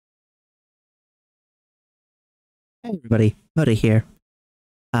Hey everybody, Moda here.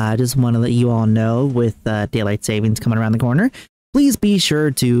 I just want to let you all know with daylight savings coming around the corner, please be sure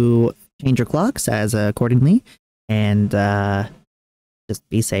to change your clocks as accordingly and just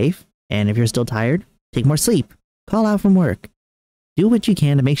be safe. And if you're still tired, take more sleep. Call out from work. Do what you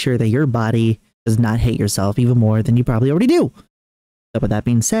can to make sure that your body does not hate yourself even more than you probably already do. But with that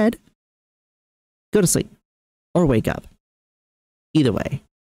being said, go to sleep or wake up. Either way,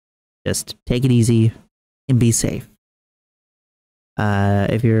 just take it easy and be safe.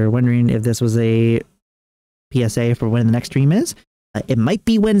 If you're wondering if this was a PSA for when the next stream is, it might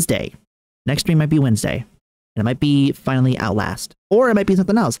be Wednesday. Next stream might be Wednesday. And it might be finally Outlast. Or it might be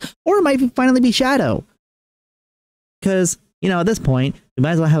something else. Or it might finally be Shadow. Because, you know, at this point, we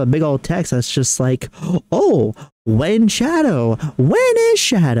might as well have a big old text that's just like, oh, when Shadow? When is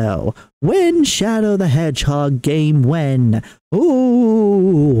Shadow? When Shadow the Hedgehog game when?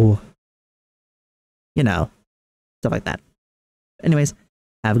 Ooh. You know, stuff like that. Anyways,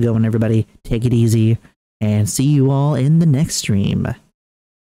 have a good one, everybody. Take it easy, and see you all in the next stream.